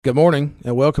Good morning,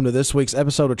 and welcome to this week's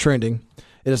episode of Trending.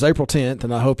 It is April 10th,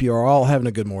 and I hope you are all having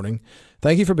a good morning.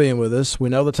 Thank you for being with us. We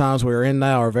know the times we are in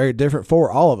now are very different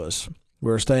for all of us.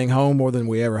 We are staying home more than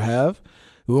we ever have.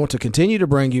 We want to continue to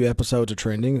bring you episodes of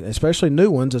Trending, especially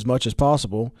new ones, as much as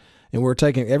possible, and we're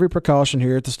taking every precaution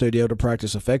here at the studio to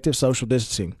practice effective social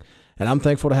distancing. And I'm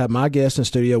thankful to have my guest in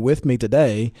studio with me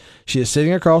today. She is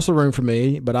sitting across the room from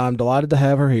me, but I'm delighted to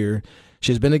have her here.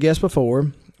 She has been a guest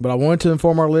before, but I wanted to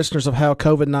inform our listeners of how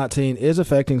COVID-19 is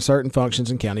affecting certain functions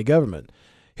in county government.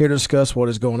 Here to discuss what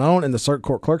is going on in the Circuit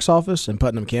Court Clerk's office in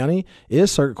Putnam County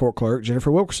is Circuit Court Clerk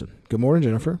Jennifer Wilkerson. Good morning,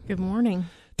 Jennifer. Good morning.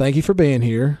 Thank you for being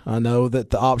here. I know that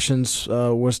the options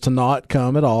was to not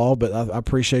come at all, but I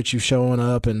appreciate you showing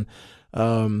up. And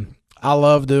I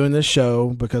love doing this show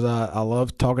because I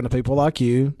love talking to people like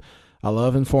you. I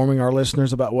love informing our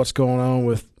listeners about what's going on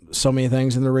with so many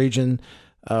things in the region.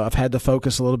 I've had to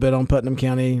focus a little bit on Putnam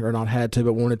County, or not had to,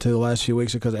 but wanted to the last few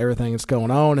weeks because of everything that's going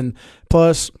on. And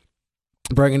plus,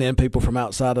 bringing in people from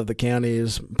outside of the county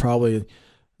is probably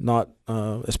not,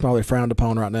 it's probably frowned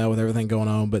upon right now with everything going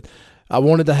on. But I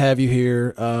wanted to have you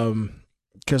here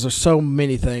because there's so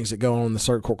many things that go on in the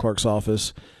Circuit Court Clerk's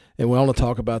office, and we want to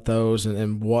talk about those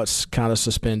and what's kind of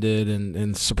suspended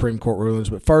and Supreme Court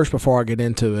rulings. But first, before I get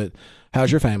into it,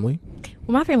 how's your family?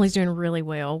 Well, my family's doing really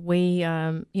well.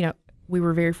 We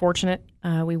were very fortunate.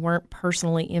 We weren't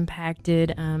personally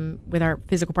impacted with our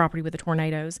physical property with the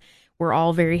tornadoes. We're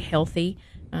all very healthy,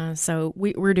 so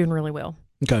we're doing really well.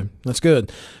 Okay, that's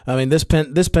good. I mean, this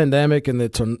pandemic and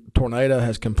the tornado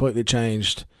has completely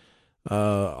changed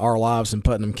our lives in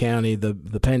Putnam County.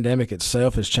 The pandemic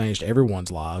itself has changed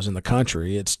everyone's lives in the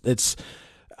country. It's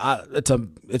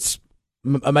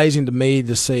amazing to me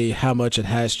to see how much it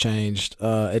has changed.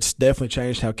 It's definitely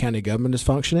changed how county government is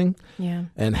functioning,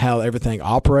 and how everything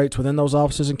operates within those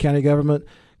offices in county government.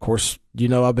 Of course, you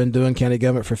know I've been doing county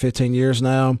government for 15 years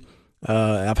now.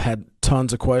 I've had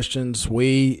tons of questions.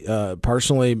 We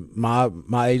personally,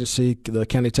 my agency, the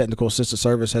County Technical Assistance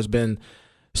Service, has been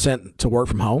sent to work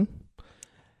from home.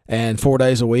 And 4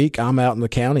 days a week, I'm out in the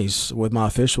counties with my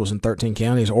officials in 13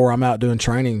 counties, or I'm out doing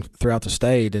training throughout the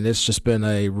state, and it's just been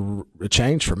a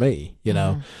change for me, you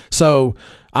know. Mm-hmm. So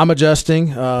I'm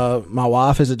adjusting. My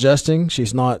wife is adjusting.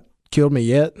 She's not killed me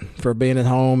yet for being at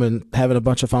home and having a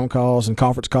bunch of phone calls and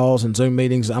conference calls and Zoom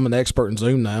meetings. I'm an expert in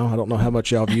Zoom now. I don't know how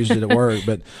much y'all have used it at work,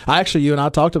 but you and I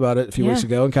talked about it a few weeks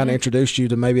ago and kind of introduced you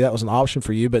to maybe that was an option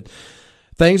for you. But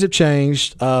things have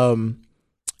changed,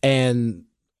 and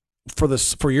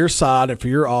for your side and for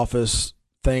your office,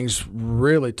 things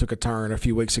really took a turn a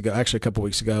few weeks ago, actually a couple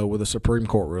weeks ago, with a Supreme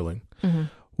Court ruling. Mm-hmm.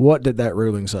 What did that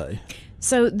ruling say?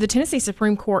 So the Tennessee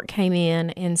Supreme Court came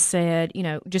in and said,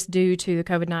 just due to the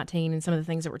COVID-19 and some of the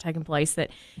things that were taking place,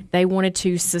 that they wanted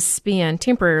to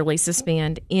temporarily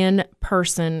suspend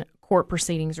in-person court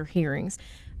proceedings or hearings.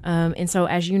 And so,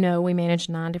 as you know, we manage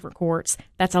 9 different courts.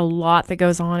 That's a lot that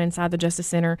goes on inside the Justice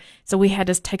Center. So we had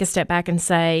to take a step back and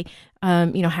say, how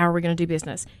are we going to do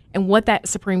business? And what that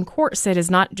Supreme Court said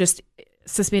is not just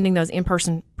suspending those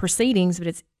in-person proceedings, but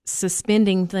it's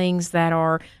suspending things that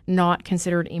are not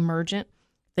considered emergent,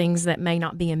 things that may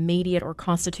not be immediate or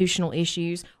constitutional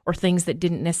issues, or things that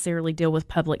didn't necessarily deal with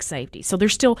public safety. So they're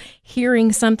still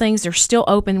hearing some things. They're still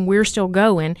open. We're still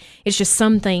going. It's just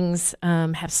some things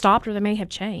have stopped, or they may have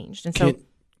changed. And so,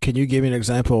 can you give me an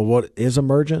example of what is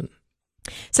emergent?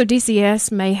 So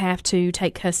DCS may have to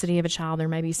take custody of a child. There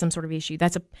may be some sort of issue.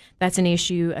 That's an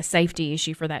issue, a safety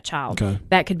issue for that child. Okay.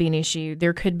 That could be an issue.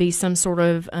 There could be some sort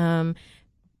of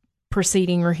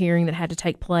proceeding or hearing that had to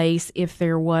take place if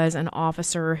there was an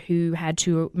officer who had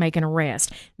to make an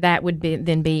arrest. That would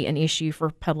then be an issue for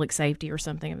public safety or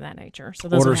something of that nature. So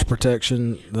those orders of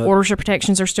protection. Orders of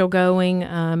protections are still going.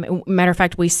 Matter of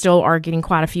fact, we still are getting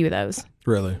quite a few of those.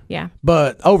 Really? Yeah.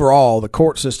 But overall, the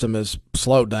court system has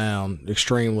slowed down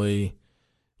extremely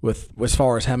as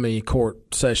far as how many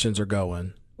court sessions are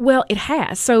going. Well, it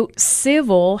has. So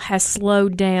civil has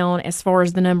slowed down as far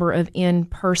as the number of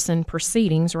in-person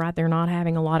proceedings, right? They're not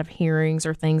having a lot of hearings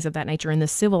or things of that nature in the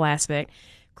civil aspect.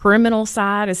 Criminal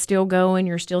side is still going.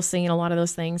 You're still seeing a lot of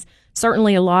those things.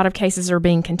 Certainly a lot of cases are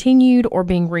being continued or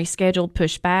being rescheduled,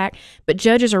 pushed back. But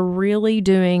judges are really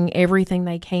doing everything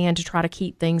they can to try to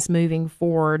keep things moving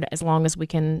forward as long as we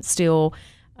can still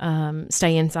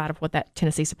stay inside of what that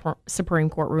Tennessee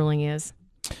Supreme Court ruling is.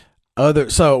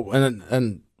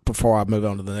 And before I move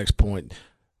on to the next point,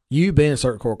 you being a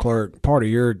circuit court clerk, part of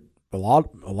a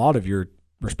lot of your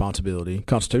responsibility,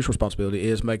 constitutional responsibility,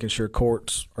 is making sure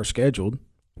courts are scheduled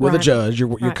with a judge.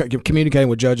 You're communicating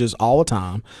with judges all the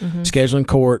time, scheduling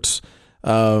courts.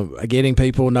 getting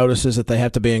people notices that they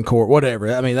have to be in court,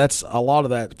 whatever. I mean, that's a lot of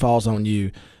that falls on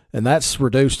you, and that's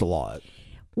reduced a lot.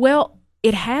 Well,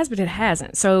 it has, but it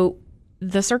hasn't. So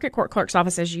the circuit court clerk's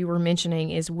office, as you were mentioning,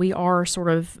 is we are sort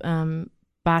of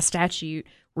by statute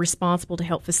responsible to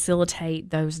help facilitate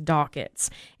those dockets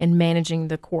and managing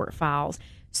the court files.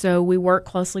 So we work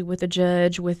closely with the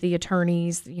judge, with the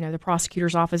attorneys, the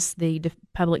prosecutor's office, the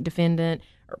public defendant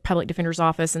or public defender's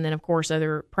office, and then of course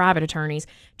other private attorneys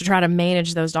to try to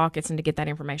manage those dockets and to get that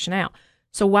information out.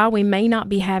 So while we may not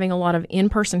be having a lot of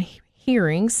in-person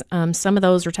hearings, some of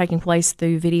those are taking place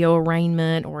through video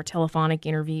arraignment or telephonic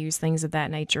interviews, things of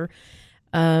that nature.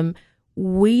 The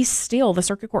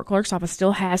circuit court clerk's office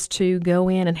still has to go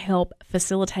in and help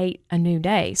facilitate a new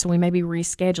day. So we may be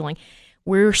rescheduling.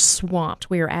 We're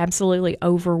swamped. We are absolutely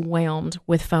overwhelmed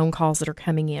with phone calls that are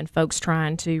coming in, folks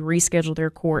trying to reschedule their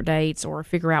court dates or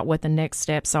figure out what the next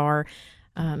steps are.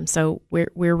 So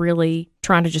we're really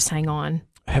trying to just hang on.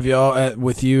 Have y'all,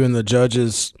 with you and the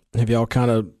judges, have y'all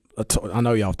kind of, I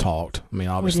know y'all talked. I mean,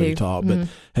 obviously you talked, but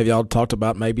have y'all talked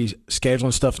about maybe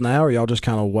scheduling stuff now, or y'all just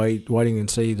kind of waiting and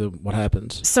see what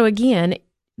happens? So again,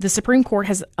 the Supreme Court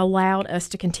has allowed us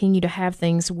to continue to have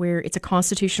things where it's a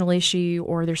constitutional issue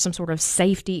or there's some sort of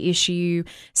safety issue,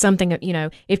 something,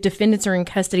 if defendants are in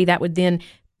custody, that would then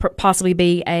possibly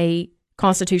be a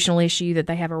constitutional issue that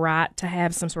they have a right to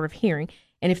have some sort of hearing.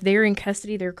 And if they're in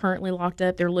custody, they're currently locked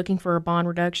up, they're looking for a bond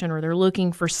reduction or they're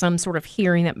looking for some sort of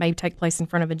hearing that may take place in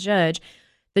front of a judge,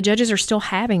 the judges are still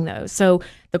having those. So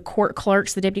the court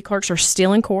clerks, the deputy clerks are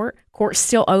still in court. Court's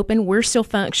still open. We're still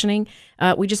functioning.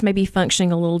 We just may be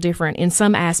functioning a little different in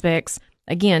some aspects.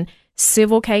 Again,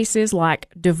 civil cases like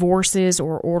divorces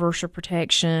or orders of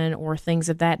protection or things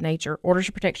of that nature, orders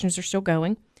of protections are still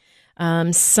going.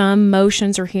 Some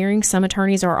motions are hearing. Some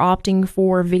attorneys are opting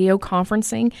for video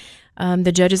conferencing.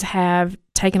 The judges have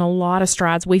taken a lot of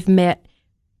strides. We've met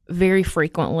very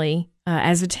frequently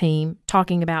as a team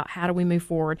talking about how do we move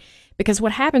forward, because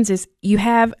what happens is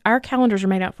our calendars are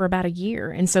made out for about a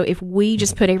year, and so if we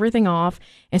just put everything off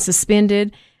and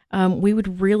suspended, we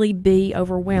would really be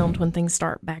overwhelmed when things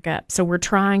start back up. So we're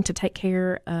trying to take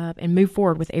care of and move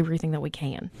forward with everything that we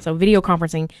can. So video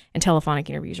conferencing and telephonic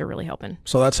interviews are really helping.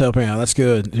 So that's helping out. That's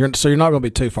good. So you're not going to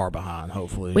be too far behind,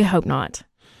 hopefully. We hope not.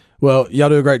 Well, y'all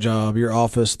do a great job. Your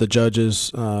office, the judges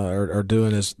are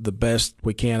doing the best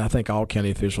we can. I think all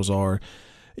county officials are.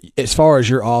 As far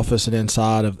as your office and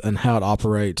inside and how it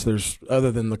operates, there's,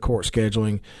 other than the court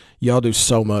scheduling, y'all do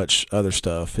so much other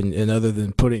stuff. And other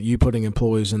than putting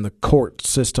employees in the court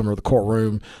system or the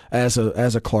courtroom as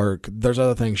a clerk, there's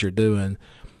other things you're doing.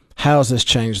 How has this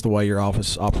changed the way your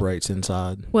office operates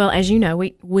inside? Well, as you know,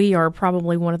 we are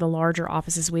probably one of the larger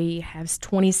offices. We have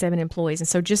 27 employees, and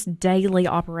so just daily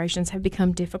operations have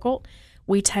become difficult.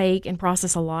 We take and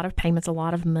process a lot of payments, a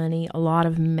lot of money, a lot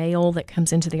of mail that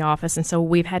comes into the office, and so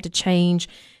we've had to change,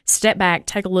 step back,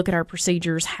 take a look at our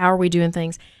procedures. How are we doing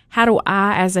things? How do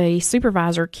I, as a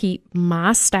supervisor, keep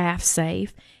my staff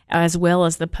safe as well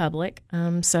as the public?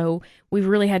 So we've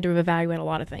really had to evaluate a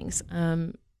lot of things.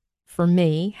 For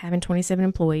me, having 27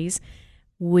 employees,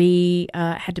 we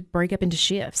had to break up into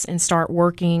shifts and start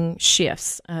working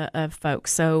shifts of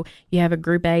folks. So you have a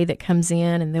Group A that comes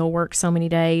in and they'll work so many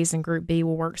days, and Group B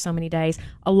will work so many days.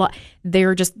 A lot.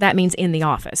 That means in the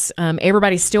office.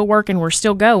 Everybody's still working. We're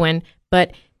still going,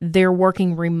 but they're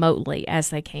working remotely as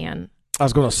they can. I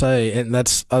was going to say, and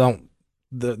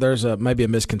there's maybe a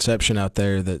misconception out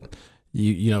there that.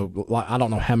 I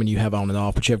don't know how many you have on and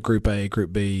off, but you have Group A,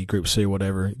 Group B, Group C,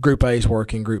 whatever. Group A is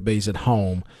working, Group B is at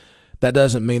home. That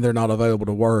doesn't mean they're not available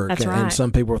to work. That's right. And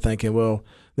some people are thinking, well,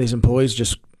 these employees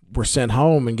just were sent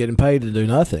home and getting paid to do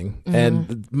nothing. Mm-hmm.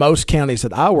 And most counties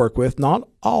that I work with, not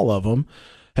all of them,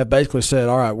 have basically said,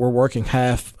 all right, we're working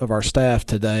half of our staff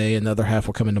today, another half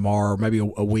will come in tomorrow, or maybe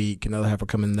a week, another half will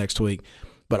come in next week.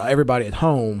 But everybody at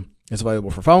home is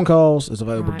available for phone calls, is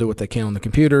available to do what they can on the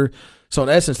computer. So in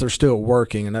essence, they're still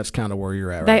working, and that's kind of where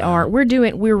you're at right now. They are.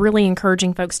 We're really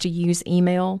encouraging folks to use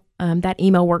email. That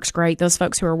email works great. Those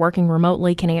folks who are working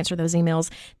remotely can answer those emails.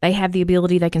 They have the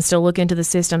ability. They can still look into the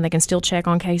system. They can still check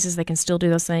on cases. They can still do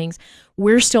those things.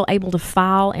 We're still able to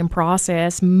file and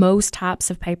process most types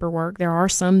of paperwork. There are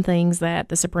some things that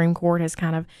the Supreme Court has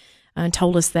kind of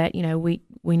told us that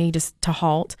we need to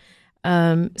halt.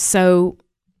 So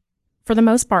for the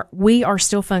most part, we are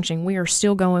still functioning. We are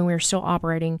still going. We are still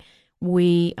operating.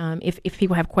 We, if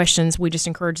people have questions, we just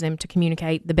encourage them to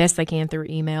communicate the best they can through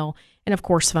email, and of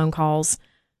course, phone calls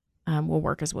will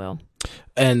work as well.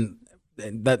 And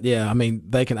that,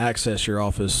 they can access your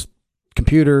office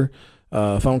computer.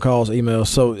 phone calls, emails.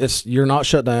 So you're not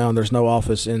shut down. There's no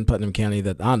office in Putnam County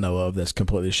that I know of that's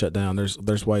completely shut down.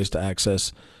 There's ways to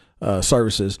access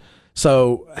services.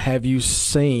 So have you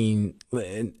seen,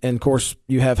 and of course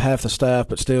you have half the staff,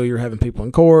 but still you're having people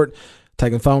in court,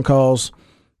 taking phone calls.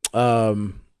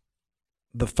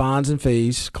 The fines and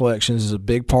fees collections is a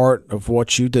big part of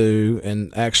what you do,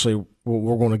 and actually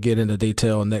we're going to get into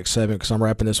detail in the next segment because I'm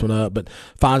wrapping this one up. But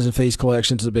fines and fees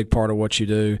collections is a big part of what you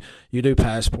do. You do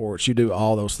passports. You do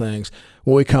all those things.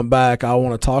 When we come back, I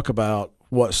want to talk about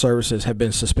what services have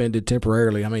been suspended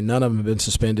temporarily. I mean, none of them have been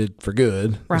suspended for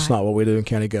good. Right. That's not what we do in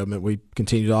county government. We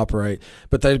continue to operate.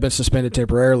 But they've been suspended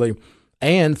temporarily.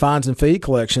 And fines and fee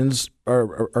collections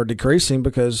are decreasing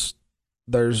because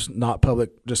there's not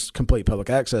just complete public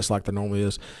access like there normally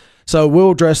is. So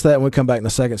we'll address that when we come back in the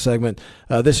second segment.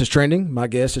 This is Trending. My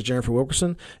guest is Jennifer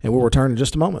Wilkerson, and we'll return in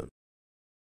just a moment.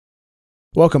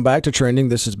 Welcome back to Trending.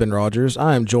 This is Ben Rodgers.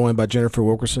 I am joined by Jennifer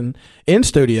Wilkerson in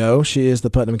studio. She is the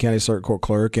Putnam County Circuit Court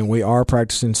Clerk, and we are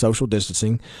practicing social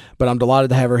distancing. But I'm delighted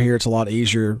to have her here. It's a lot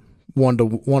easier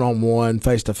one-on-one,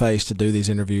 face-to-face to do these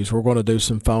interviews. We're going to do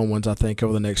some phone ones, I think,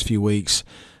 over the next few weeks.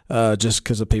 Just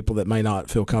because of people that may not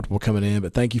feel comfortable coming in.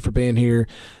 But thank you for being here.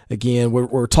 Again,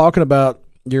 we're talking about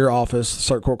your office,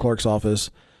 Circuit Court Clerk's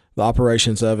office, the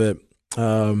operations of it.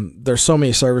 There's so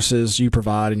many services you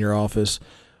provide in your office.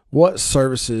 What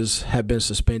services have been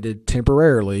suspended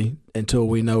temporarily until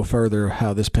we know further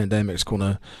how this pandemic's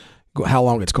how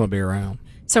long it's going to be around?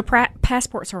 So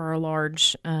passports are a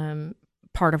large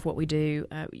part of what we do.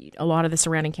 A lot of the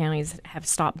surrounding counties have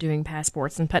stopped doing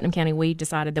passports. In Putnam County, we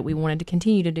decided that we wanted to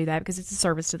continue to do that because it's a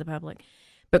service to the public.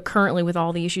 But currently, with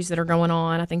all the issues that are going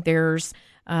on, I think there's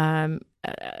a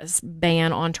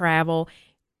ban on travel.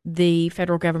 The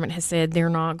federal government has said they're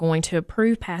not going to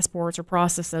approve passports or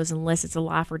process those unless it's a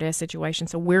life or death situation.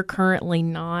 So we're currently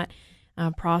not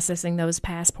processing those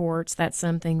passports. That's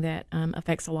something that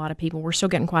affects a lot of people. We're still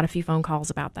getting quite a few phone calls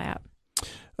about that.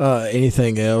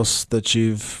 Anything else that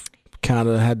you've kind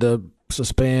of had to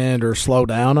suspend or slow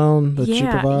down on that you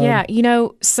provide? Yeah.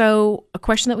 So a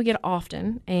question that we get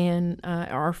often and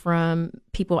are from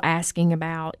people asking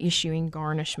about issuing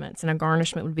garnishments. And a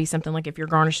garnishment would be something like if you're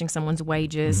garnishing someone's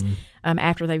wages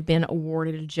after they've been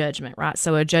awarded a judgment, right?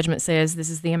 So a judgment says this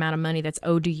is the amount of money that's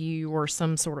owed to you or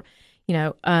some sort of,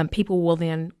 people will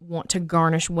then want to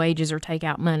garnish wages or take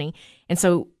out money. And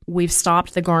so we've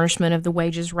stopped the garnishment of the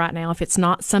wages right now. If it's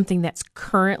not something that's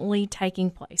currently taking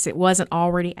place, it wasn't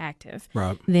already active,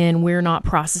 right, then we're not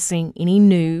processing any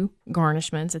new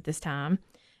garnishments at this time.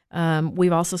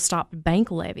 We've also stopped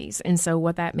bank levies. And so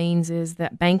what that means is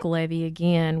that bank levy,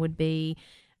 again, would be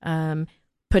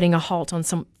putting a halt on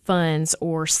some funds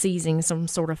or seizing some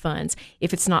sort of funds.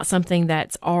 If it's not something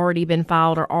that's already been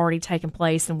filed or already taken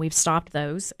place, then we've stopped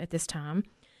those at this time.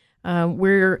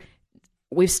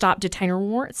 We've stopped detainer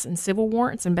warrants and civil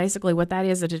warrants, and basically what that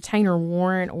is, a detainer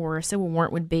warrant or a civil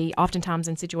warrant would be oftentimes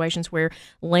in situations where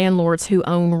landlords who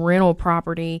own rental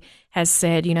property has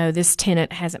said, this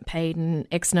tenant hasn't paid in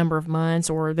X number of months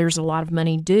or there's a lot of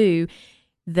money due.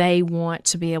 They want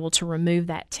to be able to remove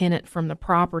that tenant from the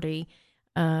property.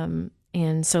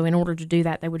 And so in order to do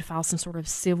that, they would file some sort of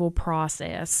civil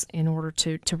process in order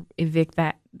to evict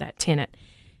that tenant.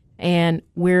 And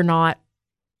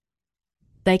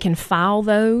they can file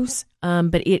those,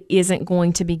 but it isn't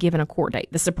going to be given a court date.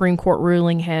 The Supreme Court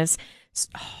ruling has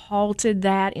halted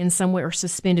that in some way or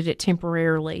suspended it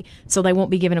temporarily. So they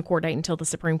won't be given a court date until the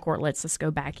Supreme Court lets us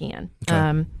go back in.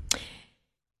 Okay.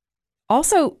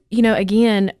 Also,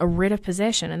 again, a writ of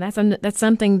possession, and that's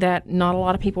something that not a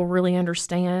lot of people really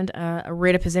understand. A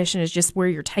writ of possession is just where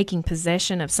you're taking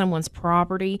possession of someone's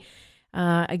property.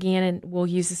 Again, and we'll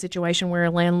use a situation where a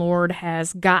landlord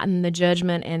has gotten the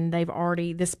judgment and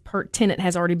this tenant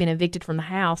has already been evicted from the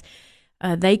house.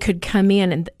 They could come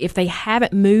in, and if they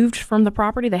haven't moved from the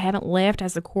property, they haven't left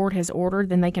as the court has ordered,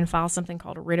 then they can file something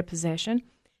called a writ of possession.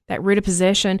 That writ of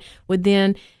possession would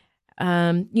then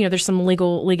there's some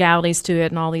legalities to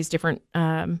it and all these different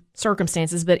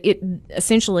circumstances, but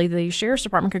essentially the sheriff's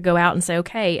department could go out and say,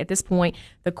 okay, at this point,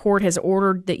 the court has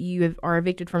ordered that you are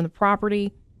evicted from the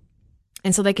property.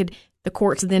 And so the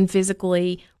court's then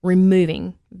physically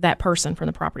removing that person from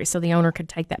the property. So the owner could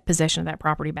take that possession of that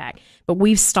property back. But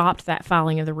we've stopped that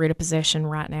filing of the writ of possession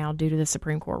right now due to the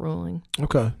Supreme Court ruling.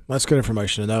 Okay. That's good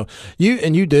information to know.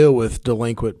 You deal with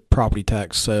delinquent property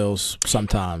tax sales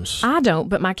sometimes. I don't,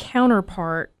 but my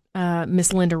counterpart,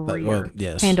 Miss Linda Reeder,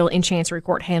 in Chancery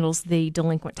Court, handles the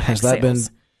delinquent tax sales. Has that been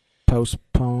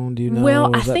postponed? Do you know?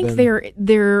 Well, I think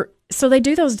they're So they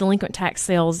do those delinquent tax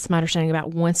sales, it's my understanding,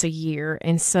 about once a year.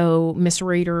 And so, Ms.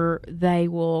 Reeder, they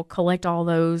will collect all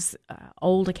those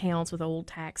old accounts with old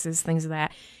taxes, things of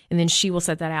that, and then she will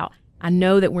set that out. I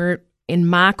know that in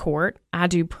my court, I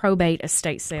do probate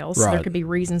estate sales. Right. So there could be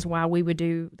reasons why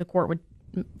the court would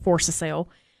force a sale.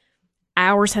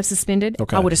 Ours have suspended.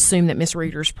 Okay. I would assume that Ms.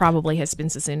 Reeder's probably has been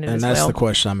suspended as well. And that's the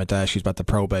question I meant to ask you about the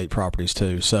probate properties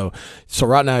too. So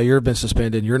right now you've been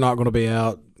suspended. You're not going to be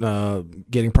out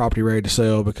getting property ready to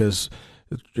sell because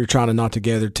you're trying to knot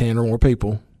together 10 or more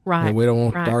people. Right. And we don't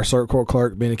want our circuit court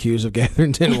clerk being accused of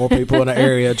gathering 10 or more people in an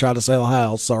area trying to sell a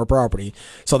house or property.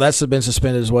 So that's been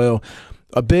suspended as well.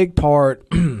 A big part,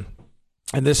 and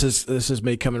this is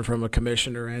me coming from a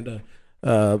commissioner and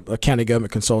a county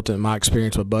government consultant, in my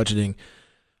experience with budgeting,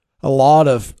 a lot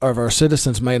of our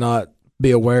citizens may not be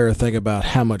aware or think about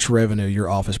how much revenue your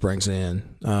office brings in,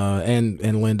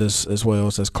 and Linda's as well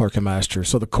as clerk and master.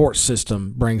 So the court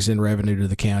system brings in revenue to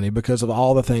the county because of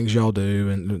all the things y'all do,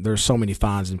 and there's so many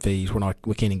fines and fees. We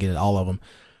can't even get at all of them.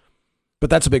 But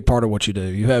that's a big part of what you do.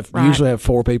 You usually have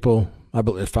 4 people,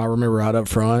 if I remember right, up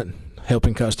front,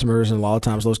 helping customers, and a lot of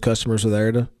times those customers are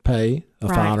there to pay a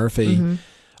fine or a fee. Mm-hmm.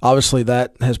 Obviously,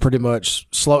 that has pretty much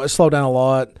slowed down a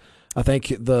lot. I think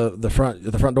the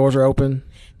front doors are open.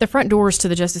 The front doors to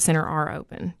the Justice Center are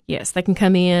open. Yes, they can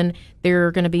come in. They're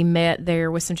going to be met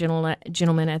there with some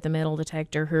gentlemen at the metal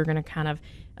detector who are going to kind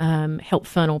of help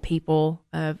funnel people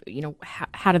of,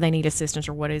 how do they need assistance,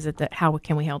 or what is it how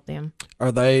can we help them?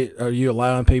 Are you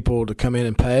allowing people to come in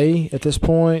and pay at this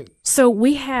point? So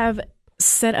we have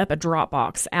set up a drop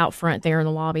box out front there in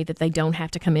the lobby that they don't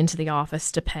have to come into the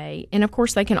office to pay. And of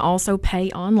course they can also pay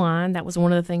online. That was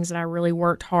one of the things that I really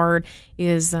worked hard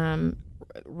is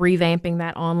revamping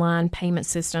that online payment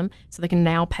system, so they can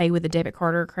now pay with a debit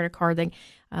card or a credit card,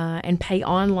 and pay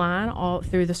online all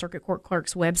through the circuit court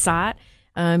clerk's website.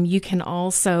 You can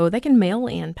also, they can mail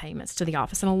in payments to the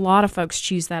office, and a lot of folks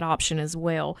choose that option as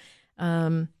well.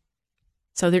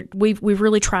 So we've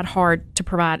really tried hard to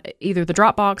provide either the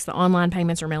drop box, the online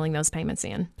payments, or mailing those payments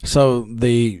in. So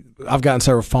I've gotten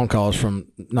several phone calls from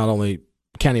not only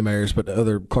county mayors but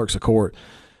other clerks of court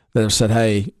that have said,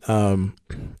 "Hey,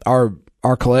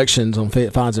 our collections on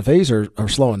fines and fees are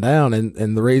slowing down," and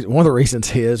one of the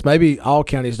reasons is maybe all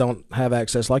counties don't have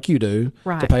access like you do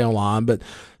to pay online, but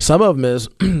some of them is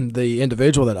the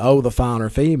individual that owe the fine or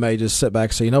fee may just sit back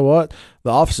and say, you know what,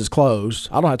 the office is closed,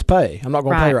 I don't have to pay, I'm not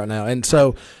going to pay right now. And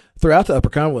so throughout the Upper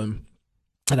Cumberland,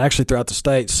 and actually throughout the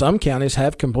state, some counties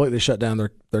have completely shut down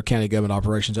their county government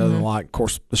operations, other than, like, of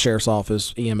course, the sheriff's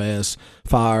office, EMS,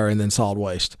 fire, and then solid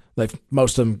waste.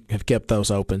 Most of them have kept those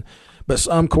open. But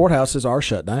some courthouses are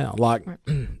shut down. Like,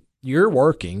 you're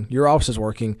working, your office is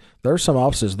working. There are some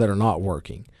offices that are not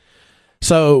working.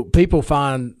 So people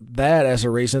find that as a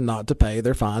reason not to pay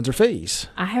their fines or fees.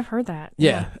 I have heard that.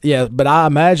 Yeah. But I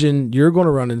imagine you're going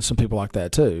to run into some people like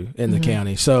that too in the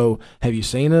county. So have you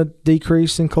seen a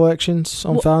decrease in collections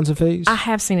on fines and fees? I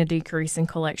have seen a decrease in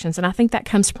collections, and I think that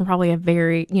comes from probably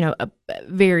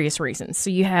various reasons. So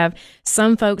you have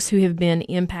some folks who have been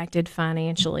impacted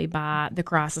financially by the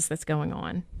crisis that's going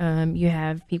on. You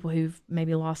have people who've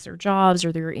maybe lost their jobs,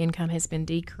 or their income has been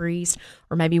decreased,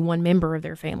 or maybe one member of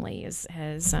their family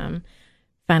has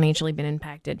financially been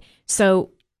impacted.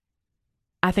 So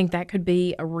I think that could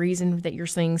be a reason that you're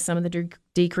seeing some of the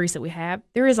decrease that we have.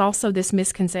 There is also this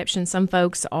misconception. Some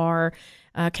folks are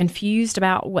confused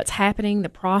about what's happening, the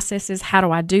processes. How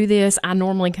do I do this? I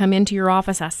normally come into your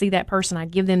office, I see that person, I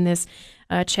give them this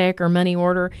check or money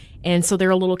order, and so they're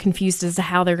a little confused as to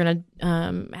how they're going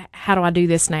to, how do I do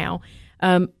this now?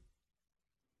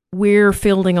 We're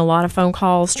fielding a lot of phone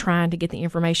calls trying to get the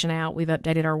information out. We've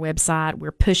updated our website.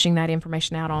 We're pushing that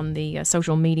information out on the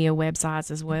social media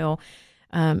websites as well.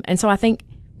 And so I think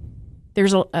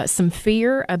there's some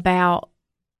fear about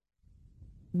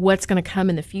what's going to come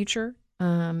in the future.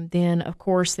 Then, of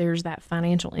course, there's that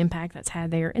financial impact that's had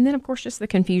there. And then, of course, just the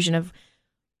confusion of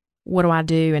what do I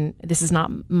do? And this is not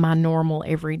my normal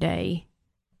everyday.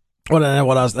 Well,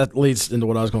 and that leads into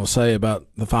what I was going to say about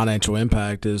the financial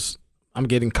impact is I'm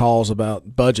getting calls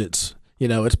about budgets.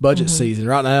 It's budget season.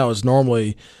 Right now is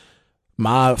normally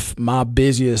my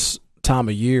busiest time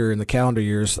of year in the calendar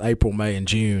year is April, May, and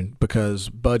June, because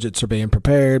budgets are being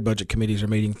prepared. Budget committees are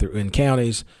meeting in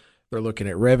counties. They're looking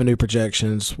at revenue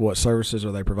projections. What services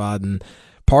are they providing?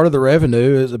 Part of the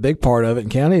revenue is a big part of it in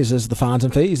counties is the fines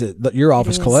and fees that your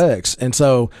office collects. And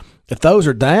so if those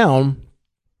are down,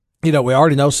 we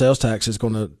already know sales tax is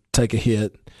going to take a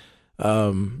hit.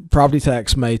 Property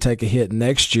tax may take a hit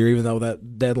next year, even though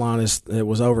that deadline it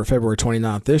was over February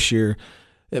 29th this year.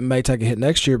 It may take a hit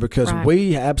next year because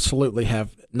we absolutely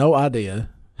have no idea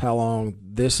how long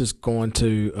this is going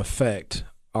to affect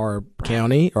our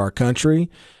county, our country,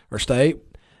 our state.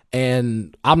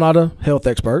 And I'm not a health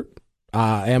expert.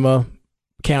 I am a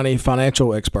county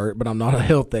financial expert, but I'm not a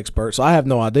health expert, so I have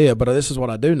no idea. But this is what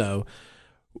I do know.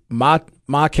 My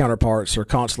counterparts are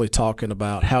constantly talking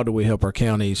about how do we help our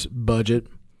counties budget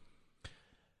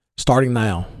starting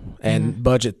now and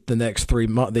budget the next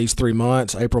these 3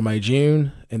 months, April, May,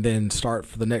 June, and then start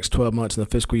for the next 12 months in the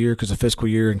fiscal year, because the fiscal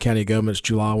year in county government is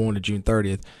July 1 to June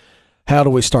 30th. How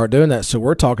do we start doing that? So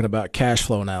we're talking about cash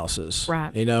flow analysis,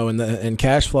 right? And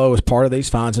cash flow is part of these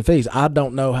fines and fees. I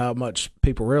don't know how much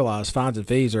people realize fines and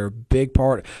fees are a big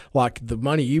part. Like the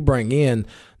money you bring in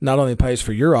not only pays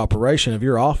for your operation of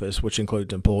your office, which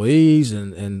includes employees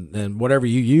and whatever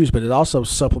you use, but it also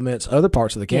supplements other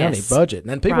parts of the county budget.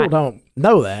 And people don't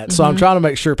know that. So I'm trying to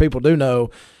make sure people do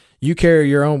know you carry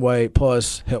your own weight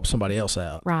plus help somebody else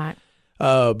out. Right.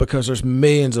 Because there's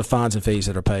millions of fines and fees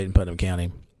that are paid in Putnam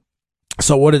County.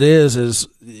 So what it is,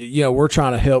 we're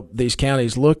trying to help these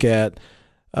counties look at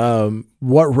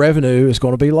what revenue is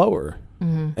going to be lower.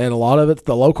 And a lot of it,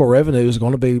 the local revenue is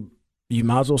going to be, you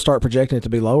might as well start projecting it to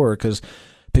be lower, because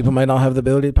people may not have the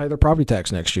ability to pay their property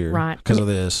tax next year because of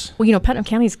this. Well, Putnam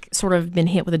County's sort of been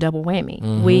hit with a double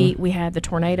whammy. We had the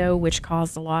tornado, which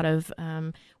caused a lot of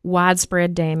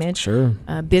widespread damage. Sure.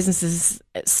 Businesses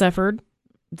suffered.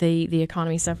 The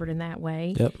economy suffered in that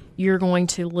way. Yep. You're going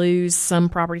to lose some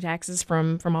property taxes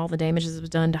from all the damages that was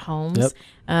done to homes. Yep.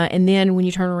 And then when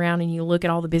you turn around and you look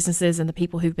at all the businesses and the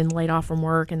people who've been laid off from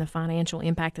work and the financial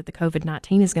impact that the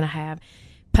COVID-19 is going to have,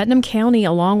 Putnam County,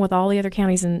 along with all the other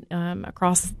counties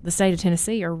across the state of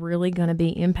Tennessee, are really going to be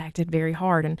impacted very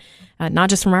hard, and not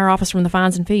just from our office, from the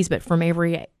fines and fees, but from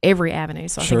every avenue.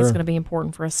 So I think it's going to be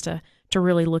important for us to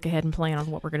really look ahead and plan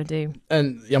on what we're going to do.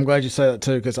 And I'm glad you say that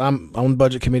too, because I'm on the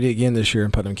budget committee again this year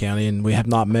in Putnam County, and we have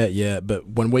not met yet. But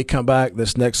when we come back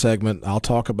this next segment, I'll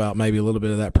talk about maybe a little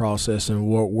bit of that process and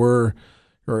what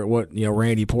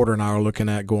Randy Porter and I are looking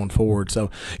at going forward.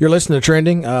 So you're listening to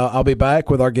Trending. I'll be back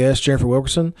with our guest, Jennifer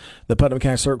Wilkerson, the Putnam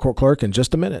County Circuit Court Clerk, in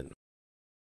just a minute.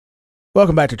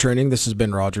 Welcome back to Trending. This is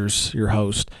Ben Rodgers, your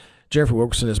host. Jennifer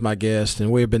Wilkerson is my guest,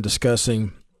 and we have been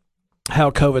discussing how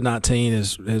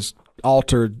COVID-19 has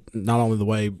altered not only the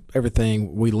way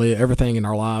everything we live, everything in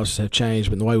our lives have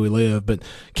changed, but the way we live, but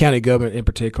county government in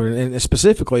particular, and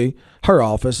specifically her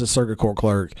office as Circuit Court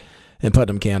Clerk in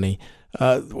Putnam County.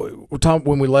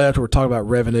 When we left, we were talking about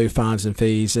revenue, fines, and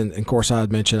fees, and of course, I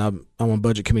had mentioned I'm on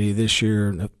budget committee this year,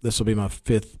 and this will be my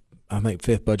fifth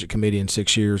budget committee in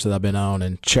 6 years that I've been on,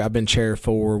 and I've been chair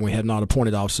for. And we have not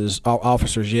appointed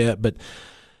officers yet, but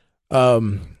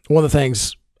one of the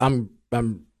things I'm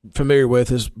familiar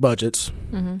with is budgets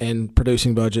and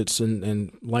producing budgets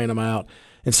and laying them out.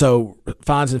 And so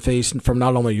fines and fees from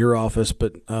not only your office,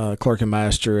 but clerk and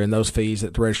master, and those fees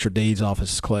that the Register of Deeds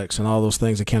office collects, and all those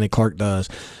things the county clerk does,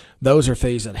 those are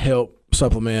fees that help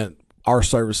supplement our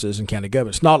services in county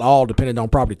government. It's not all dependent on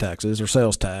property taxes or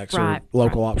sales tax or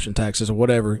local option taxes or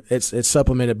whatever. It's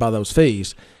supplemented by those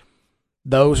fees.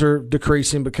 Those are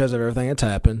decreasing because of everything that's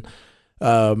happened.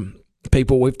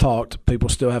 People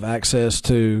still have access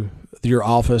to your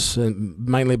office, and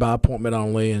mainly by appointment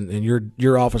only, and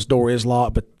your office door is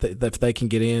locked, but if they can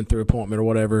get in through appointment or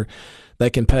whatever,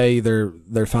 they can pay their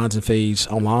fines and fees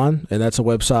online, and that's a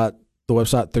website. The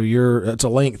website it's a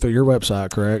link through your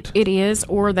website, correct? It is,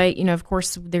 or they, of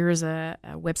course, there's a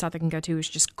website they can go to. It's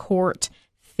just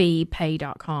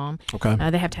courtfeepay.com. Okay.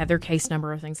 They have to have their case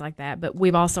number or things like that. But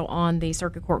we've also on the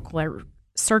Circuit Court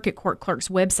Clerk's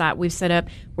website, we've set up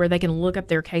where they can look up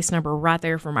their case number right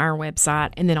there from our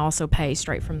website, and then also pay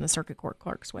straight from the Circuit Court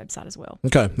Clerk's website as well.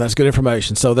 Okay, that's good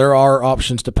information. So there are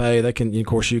options to pay. They can, of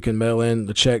course, you can mail in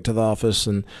the check to the office,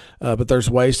 and but there's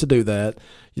ways to do that.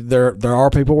 There are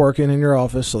people working in your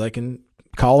office, so they can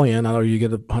call in. I know you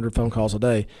get 100 phone calls a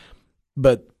day,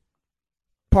 but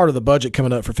part of the budget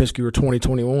coming up for fiscal year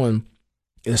 2021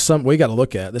 is something we got to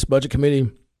look at. This budget committee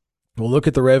will look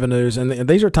at the revenues, and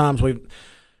these are times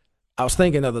I was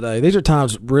thinking the other day, these are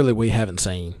times really we haven't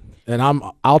seen. And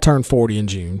I'll turn 40 in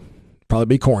June. Probably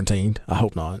be quarantined. I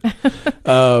hope not.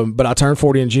 But I turned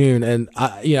 40 in June, and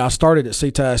I started at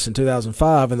CTAS in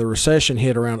 2005, and the recession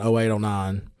hit around 08,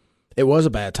 09. It was a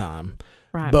bad time.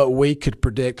 Right. But we could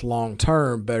predict long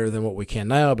term better than what we can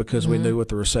now, because we knew what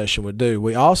the recession would do.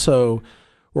 We also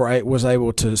was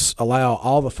able to allow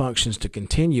all the functions to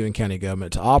continue in county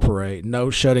government to operate, no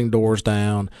shutting doors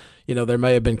down. There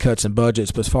may have been cuts in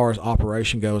budgets, but as far as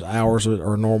operation goes, hours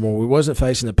are normal. We wasn't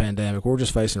facing a pandemic. We were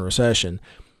just facing a recession.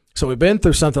 So we've been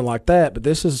through something like that, but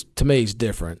this is, to me, is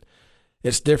different.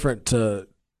 It's different to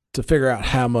figure out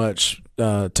how much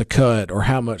to cut or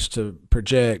how much to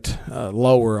project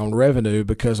lower on revenue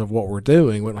because of what we're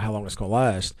doing. We don't know how long it's going to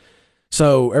last.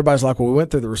 So everybody's like, well, we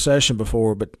went through the recession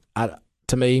before, but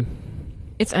to me,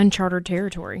 it's uncharted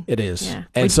territory. It is. Yeah.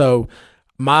 And so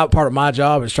part of my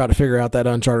job is try to figure out that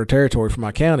uncharted territory for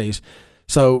my counties.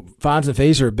 So fines and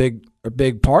fees are a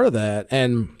big part of that.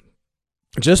 And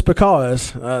just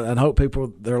because, and I hope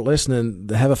people that are listening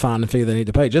that have a fine and fee they need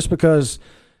to pay, just because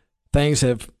things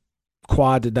have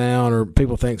quieted down or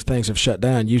people think things have shut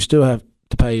down, you still have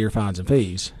to pay your fines and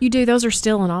fees. You do. Those are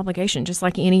still an obligation, just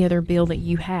like any other bill that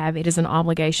you have. It is an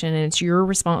obligation, and it's your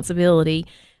responsibility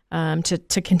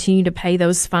to continue to pay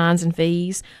those fines and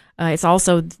fees. It's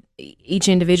also each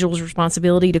individual's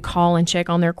responsibility to call and check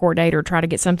on their court date or try to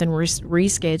get something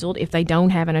rescheduled if they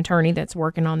don't have an attorney that's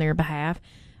working on their behalf.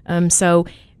 So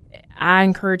I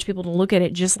encourage people to look at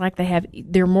it just like they have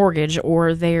their mortgage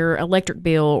or their electric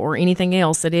bill or anything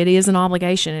else, that it is an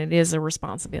obligation. It is a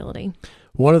responsibility.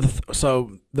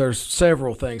 So there's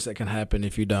several things that can happen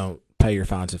if you don't pay your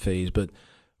fines and fees, but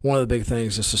one of the big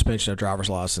things is suspension of driver's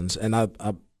license. And I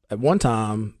at one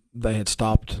time, they had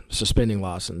stopped suspending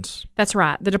license. That's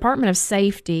right. The Department of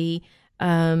Safety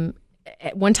at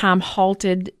one time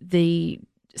halted the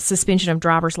suspension of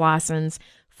driver's license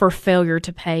for failure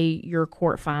to pay your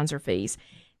court fines or fees.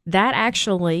 That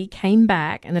actually came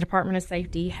back, and the Department of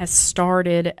Safety has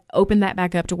opened that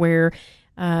back up to where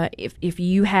if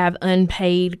you have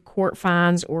unpaid court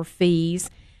fines or fees,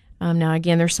 now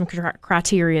again, there's some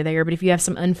criteria there, but if you have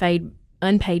some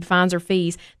unpaid fines or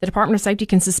fees, the Department of Safety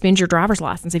can suspend your driver's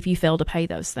license if you fail to pay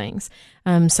those things.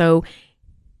 So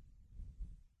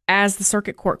as the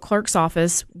Circuit Court Clerk's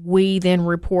office, we then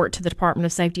report to the Department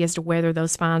of Safety as to whether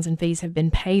those fines and fees have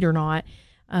been paid or not.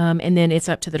 And then it's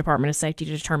up to the Department of Safety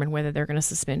to determine whether they're going to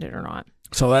suspend it or not.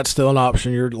 So that's still an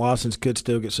option. Your license could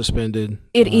still get suspended.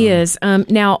 It is.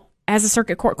 Now, as a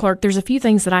circuit court clerk, there's a few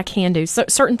things that I can do. So,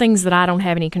 certain things that I don't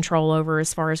have any control over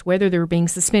as far as whether they're being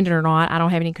suspended or not. I don't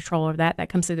have any control over that. That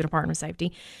comes through the Department of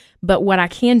Safety. But what I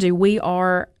can do, we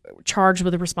are charged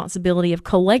with the responsibility of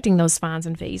collecting those fines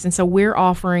and fees. And so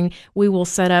we will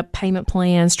set up payment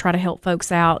plans, try to help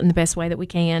folks out in the best way that we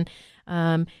can.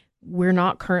 We're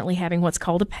not currently having what's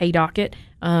called a pay docket,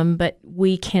 but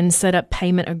we can set up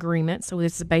payment agreements. So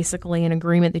it's basically an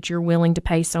agreement that you're willing to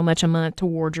pay so much a month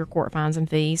towards your court fines and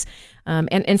fees.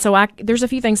 And so there's a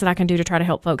few things that I can do to try to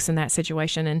help folks in that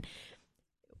situation. And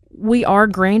we are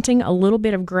granting a little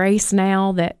bit of grace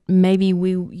now that maybe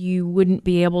you wouldn't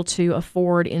be able to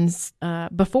afford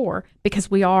before, because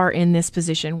we are in this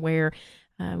position where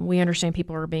we understand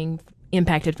people are being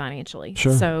impacted financially.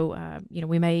 Sure. So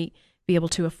we may be able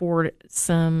to afford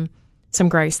some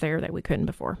grace there that we couldn't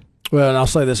before. Well, and I'll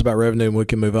say this about revenue, and we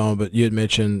can move on. But you had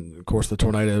mentioned, of course, the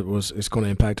tornado is going to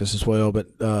impact us as well. But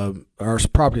our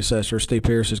property assessor, Steve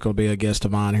Pierce, is going to be a guest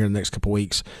of mine here in the next couple of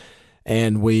weeks,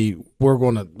 and I'm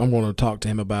going to talk to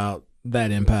him about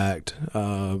that impact,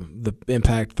 the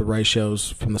impact the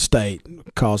ratios from the state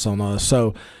cause on us.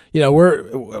 So,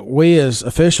 we as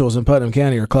officials in Putnam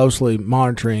County are closely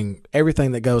monitoring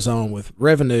everything that goes on with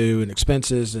revenue and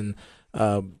expenses, and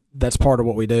that's part of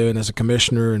what we do. And as a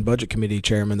commissioner and budget committee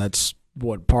chairman, that's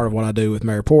part of what I do with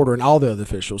Mayor Porter and all the other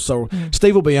officials. So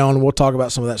Steve will be on, and we'll talk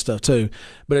about some of that stuff too.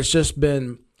 But it's just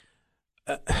been,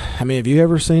 have you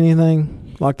ever seen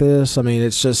anything like this? I mean,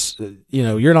 it's just,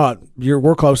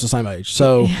 we're close to the same age.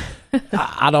 So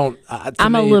I'm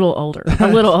a little older,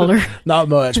 not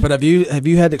much, but have you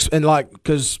had,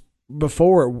 because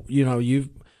before, you've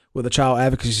with the Child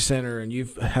Advocacy Center, and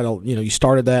you've had you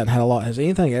started that and had a lot. Has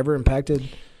anything ever impacted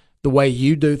the way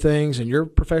you do things in your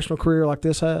professional career like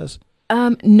this has?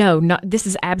 No, this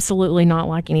is absolutely not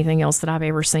like anything else that I've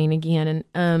ever seen again.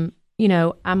 And,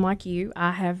 I'm like you.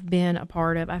 I have been a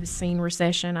part of, I've seen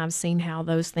recession. I've seen how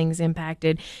those things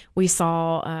impacted. We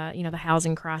saw, the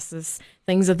housing crisis,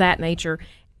 things of that nature.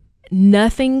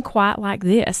 Nothing quite like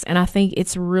this. And I think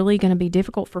it's really going to be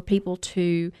difficult for people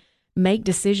to make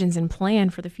decisions and plan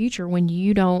for the future when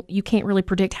you can't really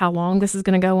predict how long this is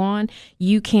going to go on.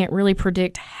 You can't really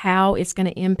predict how it's going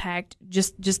to impact,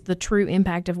 just the true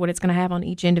impact of what it's going to have on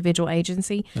each individual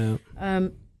agency. Yeah.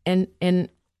 And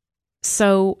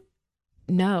so,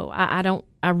 no,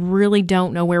 I really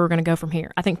don't know where we're going to go from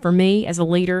here. I think for me as a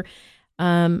leader,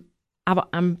 I'm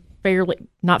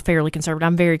not fairly conservative.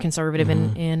 I'm very conservative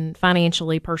in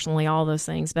financially, personally, all those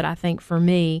things. But I think for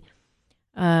me,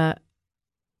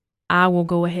 I will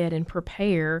go ahead and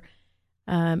prepare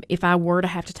if I were to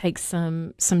have to take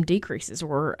some decreases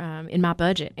or in my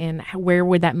budget, and where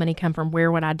would that money come from?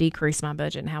 Where would I decrease my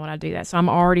budget, and how would I do that? So I'm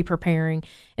already preparing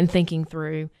and thinking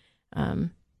through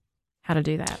how to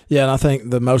do that. Yeah, and I think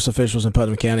the most officials in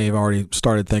Putnam County have already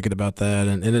started thinking about that,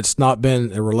 and it's not been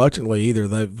reluctantly either.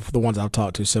 The ones I've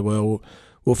talked to said, well,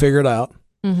 we'll figure it out.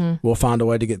 Mm-hmm. We'll find a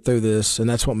way to get through this, and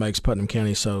that's what makes Putnam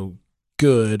County so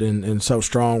good and so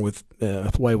strong with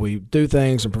the way we do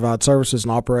things and provide services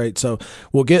and operate. So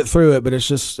we'll get through it, but it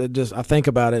just I think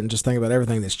about it and just think about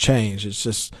everything that's changed. It's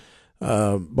just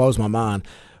blows my mind.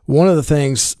 One of the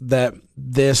things that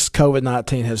this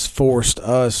COVID-19 has forced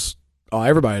us,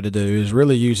 everybody, to do is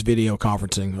really use video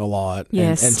conferencing a lot.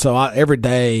 Yes. And so every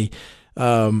day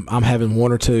I'm having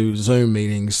one or two Zoom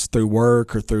meetings through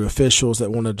work or through officials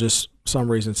that want to just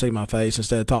some reason see my face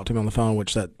instead of talk to me on the phone,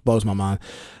 which that blows my mind.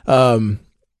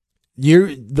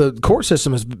 The court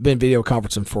system has been video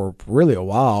conferencing for really a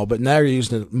while, but now you're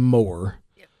using it more.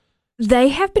 They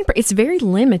have been, it's very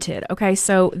limited. Okay,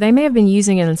 so they may have been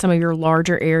using it in some of your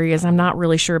larger areas. I'm not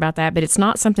really sure about that, but it's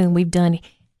not something we've done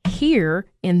here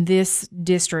in this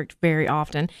district very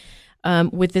often.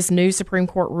 With this new Supreme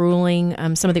Court ruling,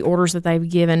 some of the orders that they've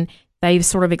given, they've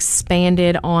sort of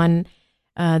expanded on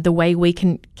the way we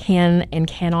can and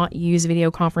cannot use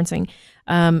video conferencing.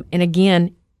 And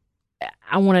again,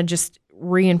 I want to just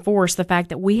reinforce the fact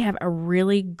that we have a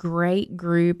really great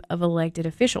group of elected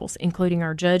officials, including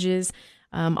our judges,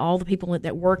 all the people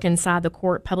that work inside the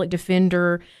court, public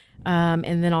defender,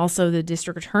 and then also the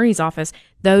district attorney's office,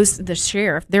 the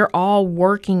sheriff, they're all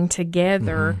working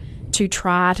together to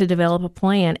try to develop a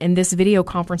plan. And this video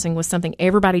conferencing was something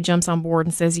everybody jumps on board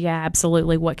and says, yeah,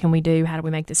 absolutely. What can we do? How do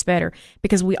we make this better?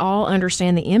 Because we all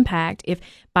understand the impact if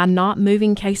by not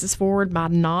moving cases forward, by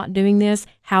not doing this,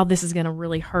 how this is going to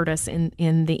really hurt us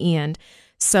in the end.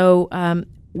 So,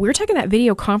 we're taking that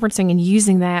video conferencing and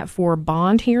using that for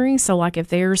bond hearings. So like if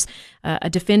there's a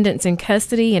defendant's in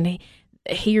custody and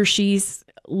he or she's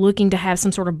looking to have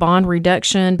some sort of bond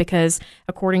reduction because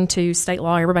according to state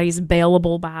law, everybody's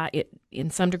bailable by it in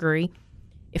some degree.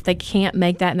 If they can't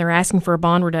make that and they're asking for a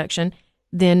bond reduction,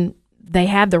 then they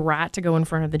have the right to go in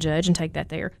front of the judge and take that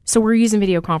there. So we're using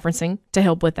video conferencing to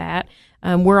help with that.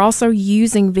 We're also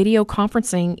using video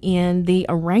conferencing in the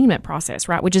arraignment process,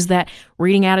 right, which is that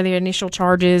reading out of the initial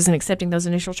charges and accepting those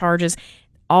initial charges.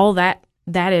 All that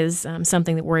is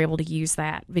something that we're able to use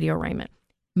that video arraignment.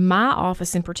 My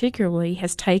office in particularly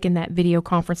has taken that video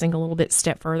conferencing a little bit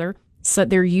step further. So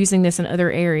they're using this in other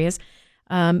areas.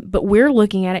 But we're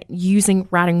looking at it using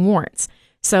writing warrants.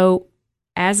 So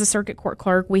as a circuit court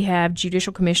clerk, we have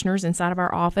judicial commissioners inside of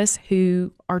our office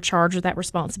who are charged with that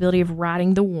responsibility of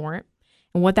writing the warrant.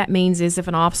 And what that means is if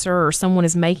an officer or someone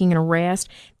is making an arrest,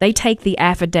 they take the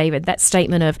affidavit, that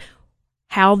statement of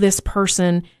how this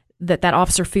person, that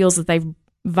officer feels that they've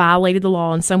violated the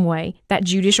law in some way. That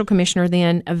judicial commissioner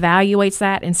then evaluates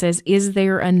that and says, is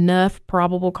there enough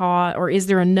probable cause, or is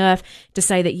there enough to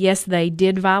say that, yes, they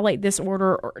did violate this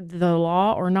order or the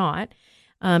law or not?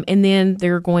 And then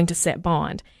they're going to set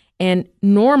bond. And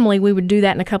normally we would do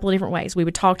that in a couple of different ways. We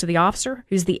would talk to the officer,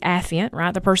 who's the affiant,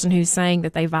 right? The person who's saying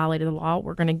that they violated the law.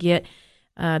 We're going to get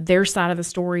their side of the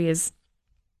story is,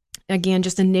 again,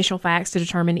 just initial facts to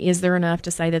determine, is there enough to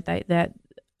say that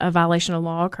a violation of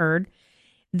law occurred?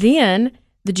 Then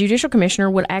the judicial commissioner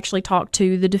would actually talk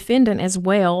to the defendant as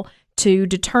well to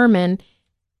determine,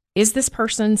 is this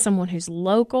person someone who's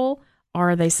local?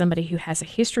 Or are they somebody who has a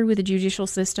history with the judicial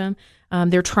system?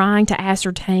 They're trying to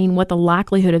ascertain what the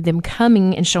likelihood of them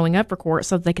coming and showing up for court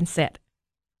so that they can set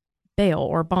bail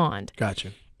or bond.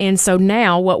 Gotcha. And so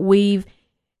now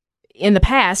in the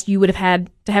past, you would have had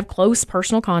to have close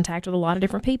personal contact with a lot of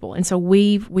different people. And so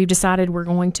we've decided we're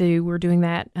doing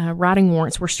that, writing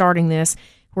warrants. We're starting this.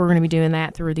 We're going to be doing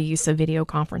that through the use of video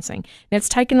conferencing. And it's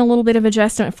taken a little bit of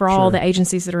adjustment for all the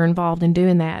agencies that are involved in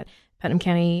doing that. Putnam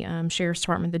County Sheriff's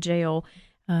Department, the jail,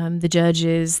 the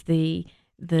judges, the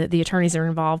attorneys that are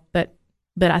involved. But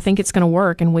I think it's going to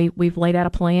work, and we've laid out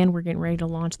a plan. We're getting ready to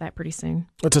launch that pretty soon.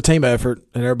 It's a team effort,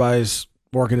 and everybody's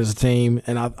working as a team.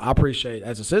 And I appreciate,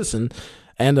 as a citizen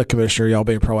and a commissioner, y'all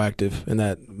being proactive in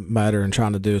that matter and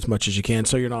trying to do as much as you can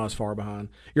so you're not as far behind.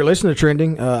 You're listening to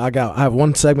Trending. I have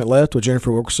one segment left with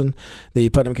Jennifer Wilkerson, the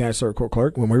Putnam County Circuit Court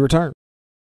Clerk, when we return.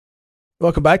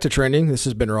 Welcome back to Trending. This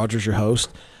is Ben Rodgers, your host.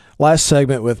 Last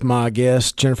segment with my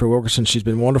guest, Jennifer Wilkerson. She's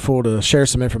been wonderful to share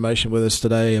some information with us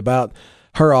today about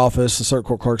her office, the Circuit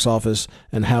Court Clerk's office,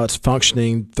 and how it's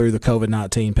functioning through the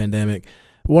COVID-19 pandemic.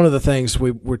 One of the things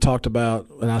we talked about,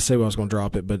 and I said I was going to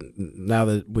drop it, but now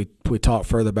that we talked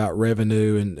further about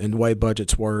revenue and the way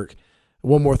budgets work,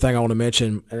 one more thing I want to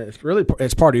mention, and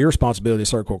it's part of your responsibility as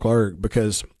Circuit Court Clerk,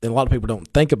 because a lot of people don't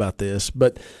think about this,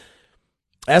 but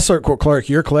as Circuit Court Clerk,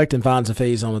 you're collecting fines and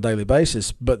fees on a daily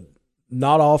basis, but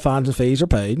not all fines and fees are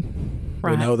paid.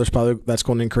 Right. We know that's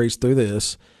going to increase through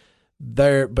this.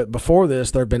 But before this,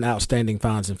 there have been outstanding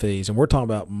fines and fees, and we're talking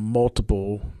about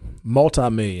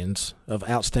multi-millions of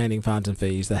outstanding fines and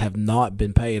fees that have not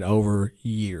been paid over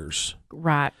years.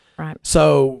 Right.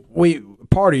 So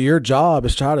part of your job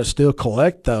is try to still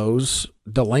collect those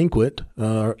delinquent,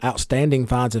 outstanding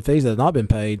fines and fees that have not been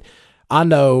paid. I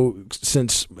know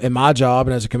since in my job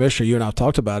and as a commissioner, you and I have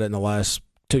talked about it in the last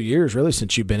 2 years, really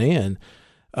since you've been in,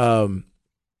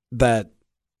 that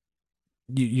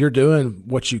you're doing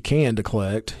what you can to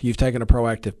collect. You've taken a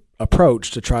proactive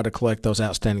approach to try to collect those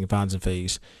outstanding fines and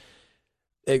fees.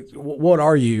 How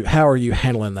are you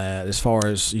handling that as far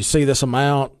as you see this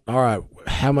amount? All right,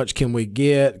 how much can we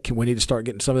get? Can we need to start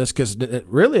getting some of this? Because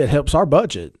it helps our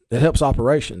budget. It helps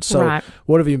operations. So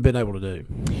What have you been able to do?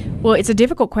 Well, it's a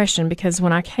difficult question because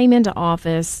when I came into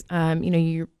office,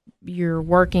 you're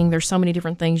working, there's so many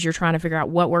different things you're trying to figure out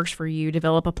what works for you,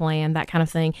 develop a plan, that kind of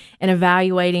thing, and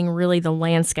evaluating really the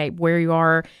landscape, where you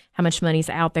are, how much money's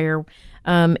out there.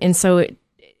 And so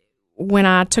when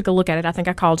I took a look at it, I think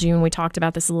I called you and we talked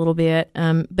about this a little bit,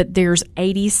 but there's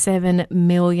 $87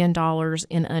 million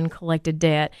in uncollected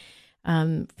debt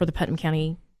for the Putnam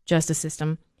County justice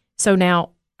system. So now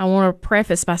I want to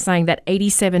preface by saying that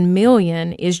 $87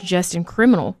 million is just in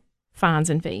criminal fines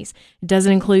and fees. It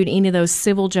doesn't include any of those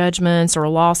civil judgments or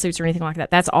lawsuits or anything like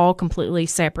that. That's all completely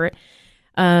separate.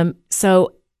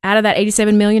 So out of that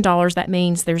 $87 million, that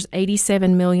means there's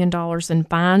 $87 million in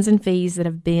fines and fees that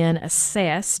have been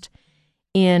assessed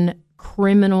in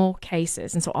criminal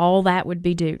cases. And so all that would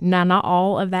be due. Now, not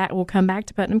all of that will come back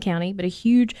to Putnam County, but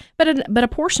a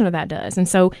portion of that does. And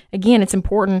so, again, it's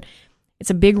important. It's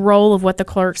a big role of what the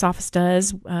clerk's office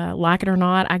does. Like it or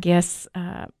not, I guess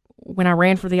when I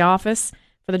ran for the office,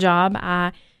 for the job,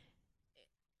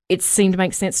 it seemed to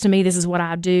make sense to me. This is what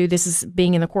I do. This is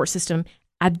being in the court system.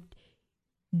 I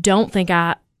don't think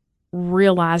I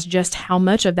realized just how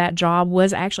much of that job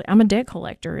was actually, I'm a debt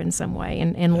collector in some way,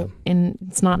 and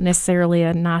it's not necessarily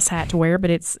a nice hat to wear, but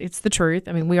it's the truth.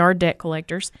 I mean, we are debt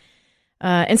collectors.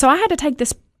 And so I had to take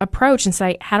this approach and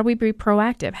say, how do we be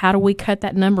proactive? How do we cut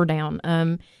that number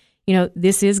down?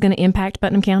 This is going to impact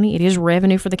Putnam County. It is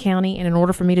revenue for the county. And in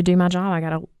order for me to do my job, I got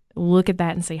to look at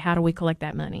that and see, how do we collect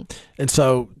that money? And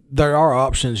so there are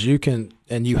options you can,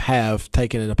 and you have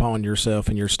taken it upon yourself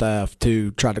and your staff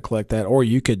to try to collect that, or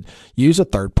you could use a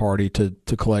third party to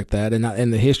collect that. And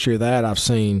in the history of that, I've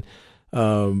seen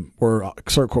where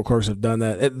certain court clerks have done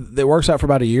that. It works out for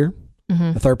about a year.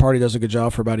 Mm-hmm. The third party does a good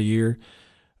job for about a year.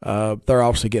 They're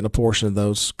obviously getting a portion of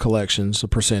those collections, a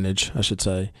percentage, I should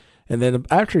say. And then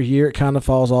after a year, it kind of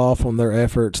falls off on their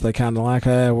efforts. They kind of like,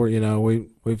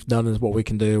 we've done what we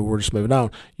can do. We're just moving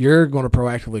on. You're going to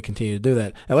proactively continue to do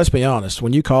that. And let's be honest.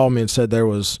 When you called me and said there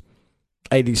was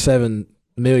 $87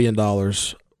 million,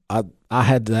 I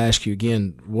had to ask you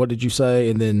again, what did you say?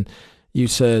 And then you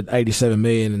said $87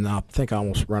 million, and I think I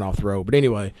almost ran off the road. But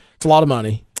anyway, it's a lot of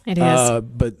money. It is.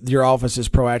 But your office is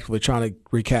proactively trying to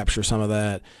recapture some of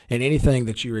that, and anything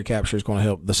that you recapture is going to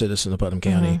help the citizens of Putnam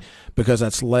County because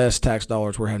that's less tax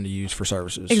dollars we're having to use for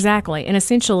services. Exactly. And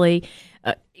essentially,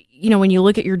 when you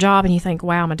look at your job and you think,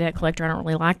 wow, I'm a debt collector, I don't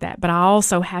really like that. But I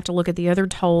also have to look at the other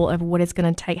toll of what it's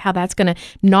going to take, how that's going to,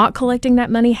 not collecting that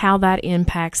money, how that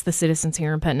impacts the citizens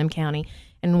here in Putnam County.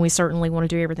 And we certainly want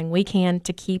to do everything we can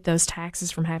to keep those taxes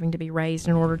from having to be raised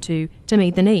in order to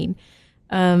meet the need.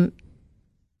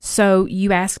 So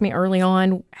you asked me early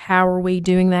on, how are we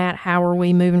doing that? How are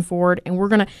we moving forward?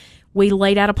 And we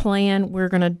laid out a plan. We're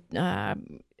going to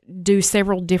do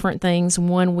several different things.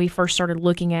 One, we first started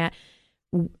looking at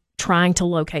trying to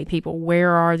locate people.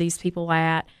 Where are these people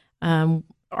at?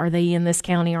 Are they in this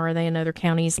county or are they in other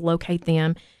counties? Locate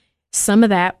them. Some of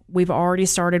that, we've already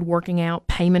started working out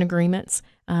payment agreements,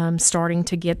 starting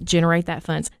to generate that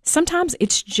funds. Sometimes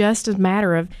it's just a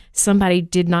matter of somebody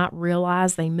did not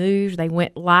realize they moved,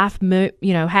 life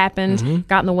happened,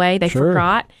 got in the way, they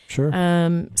forgot. Sure.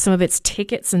 Some of it's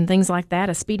tickets and things like that,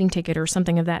 a speeding ticket or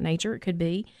something of that nature, it could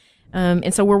be.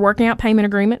 And so we're working out payment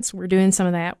agreements. We're doing some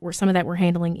of that. Some of that we're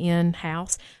handling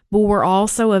in-house. But we're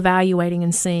also evaluating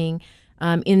and seeing,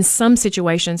 in some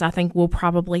situations, I think we'll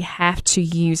probably have to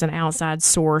use an outside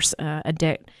source, a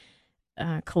debt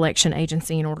collection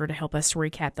agency, in order to help us to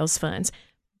recap those funds.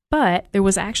 But there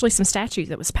was actually some statute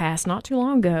that was passed not too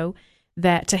long ago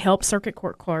that to help circuit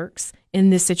court clerks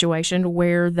in this situation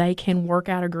where they can work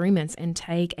out agreements and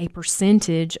take a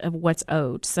percentage of what's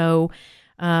owed. So,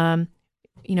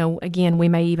 again, we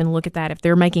may even look at that. If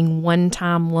they're making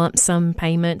one-time lump sum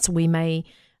payments, we may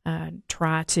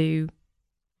try to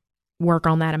work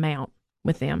on that amount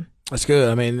with them. That's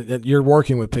good. I mean, you're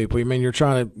working with people. I mean, you're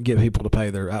trying to get people to pay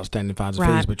their outstanding fines and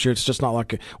fees, but it's just not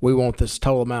like we want this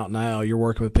total amount now. You're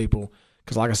working with people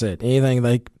because, like I said,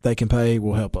 anything they can pay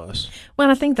will help us. Well,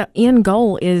 I think the end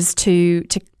goal is to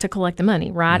collect the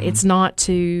money, right? Mm-hmm. It's not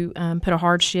to put a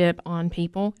hardship on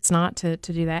people. It's not to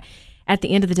do that. At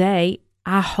the end of the day,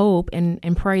 I hope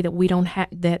and pray that we don't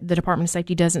that the Department of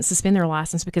Safety doesn't suspend their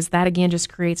license, because that, again, just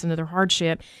creates another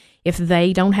hardship. If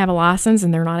they don't have a license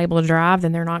and they're not able to drive,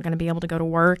 then they're not going to be able to go to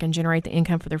work and generate the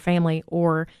income for their family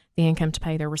or the income to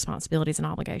pay their responsibilities and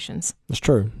obligations. That's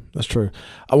true.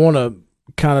 I want to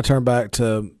kind of turn back to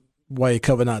the way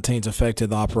COVID-19's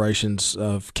affected the operations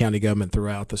of county government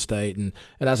throughout the state. And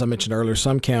as I mentioned earlier,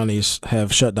 some counties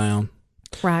have shut down.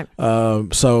 Right.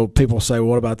 So people say, well,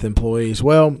 what about the employees?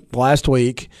 Well, last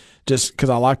week, just because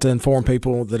I like to inform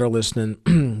people that are listening,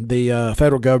 the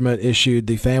federal government issued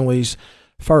the Families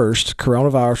First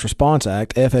Coronavirus Response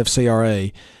Act,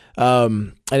 FFCRA,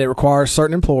 and it requires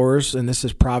certain employers, and this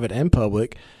is private and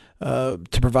public,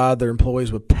 to provide their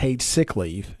employees with paid sick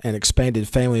leave and expanded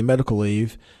family and medical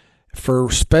leave for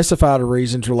specified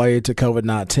reasons related to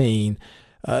COVID-19.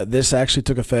 This actually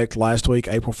took effect last week,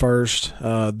 April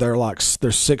 1st.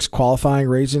 There's 6 qualifying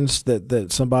reasons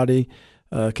that somebody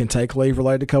can take leave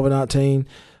related to COVID-19.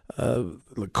 A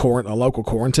local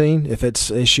quarantine, if it's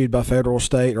issued by federal,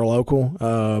 state, or local,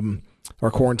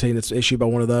 or quarantine that's issued by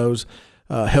one of those.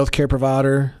 Healthcare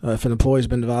provider, if an employee has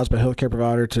been advised by a healthcare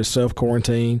provider to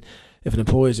self-quarantine. If an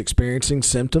employee is experiencing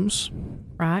symptoms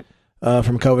right,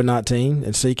 from COVID-19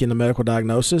 and seeking a medical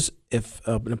diagnosis. If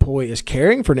an employee is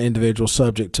caring for an individual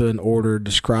subject to an order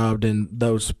described in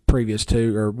those previous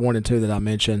 2 or 1 and 2 that I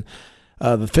mentioned.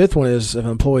 The 5th one is if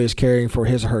an employee is caring for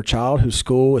his or her child whose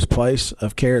school is place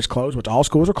of care is closed, which all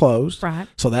schools are closed. Right.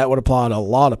 So that would apply to a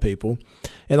lot of people.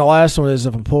 And the last one is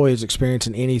if an employee is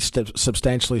experiencing any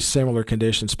substantially similar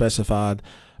condition specified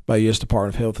by U.S.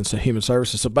 Department of Health and Human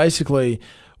Services. So basically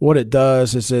what it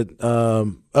does is it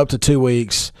up to 2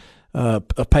 weeks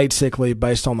of paid sick leave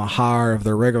based on the higher of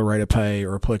their regular rate of pay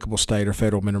or applicable state or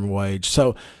federal minimum wage.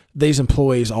 So these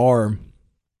employees are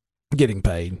getting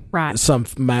paid right in some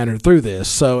manner through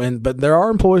this. But there are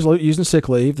employees using sick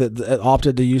leave that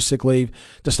opted to use sick leave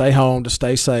to stay home, to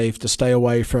stay safe, to stay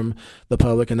away from the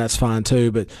public, and that's fine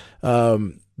too. But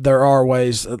there are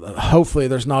ways. Hopefully,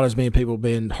 there's not as many people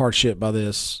being hardship by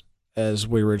this as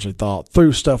we originally thought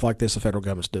through stuff like this the federal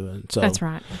government's doing. So that's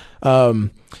right.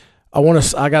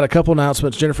 I got a couple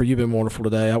announcements. Jennifer, you've been wonderful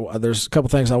today. There's a couple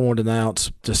things I wanted to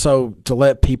announce to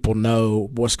let people know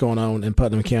what's going on in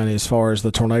Putnam County as far as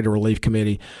the Tornado Relief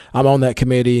Committee. I'm on that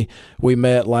committee. We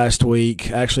met last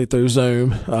week, actually through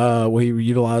Zoom. We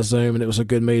utilized Zoom, and it was a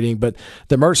good meeting. But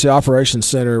the Emergency Operations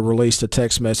Center released a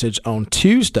text message on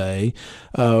Tuesday,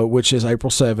 which is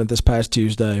April 7th, this past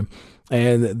Tuesday.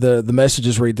 And the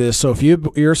messages read this. So if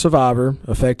you're a survivor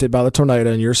affected by the tornado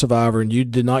and you're a survivor and you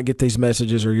did not get these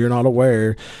messages or you're not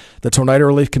aware, the Tornado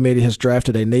Relief Committee has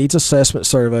drafted a needs assessment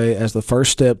survey as the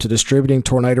first step to distributing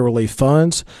tornado relief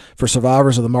funds for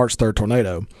survivors of the March 3rd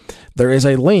tornado. There is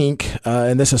a link,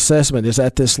 and this assessment is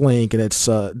at this link, and it's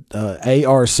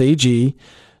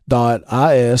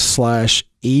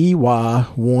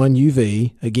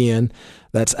arcg.is/EY1UV. Again,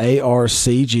 that's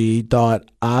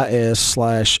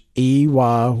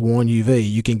arcg.is/EY1UV.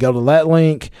 You can go to that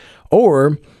link,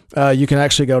 or you can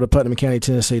actually go to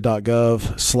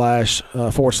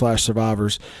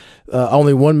putnamcountytennessee.gov//survivors.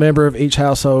 Only one member of each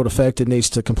household affected needs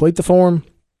to complete the form.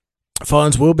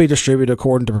 Funds will be distributed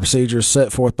according to procedures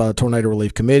set forth by the Tornado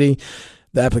Relief Committee.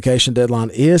 The application deadline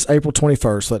is April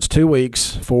 21st. So that's 2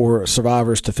 weeks for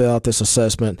survivors to fill out this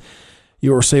assessment.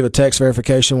 You'll receive a text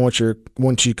verification once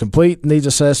you complete needs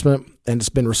assessment and it's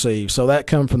been received. So that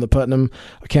comes from the Putnam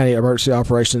County Emergency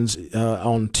Operations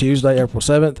on Tuesday, April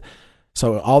 7th.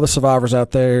 So all the survivors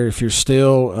out there, if you're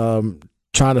still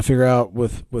trying to figure out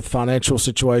with financial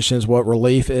situations what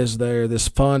relief is there, this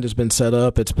fund has been set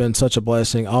up. It's been such a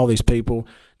blessing. All these people,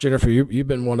 Jennifer, you've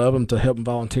been one of them to help and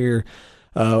volunteer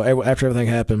after everything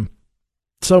happened.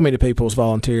 So many people's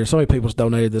volunteered. So many people's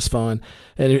donated this fund.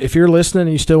 And if you're listening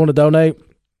and you still want to donate,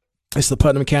 it's the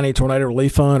Putnam County Tornado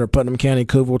Relief Fund or Putnam County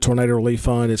Cookeville Tornado Relief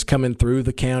Fund. It's coming through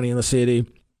the county and the city.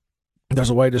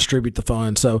 There's a way to distribute the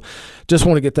fund. So just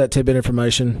want to get that tidbit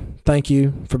information. Thank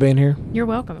you for being here. You're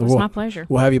welcome. It was my pleasure.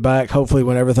 We'll have you back hopefully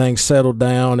when everything's settled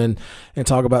down and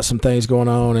talk about some things going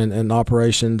on and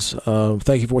operations.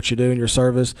 Thank you for what you do in your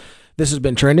service. This has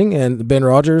been Trending, and Ben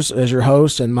Rodgers as your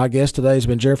host, and my guest today has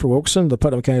been Jennifer Wilkerson, the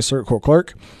Putnam County Circuit Court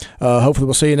Clerk. Hopefully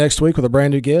we'll see you next week with a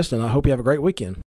brand new guest, and I hope you have a great weekend.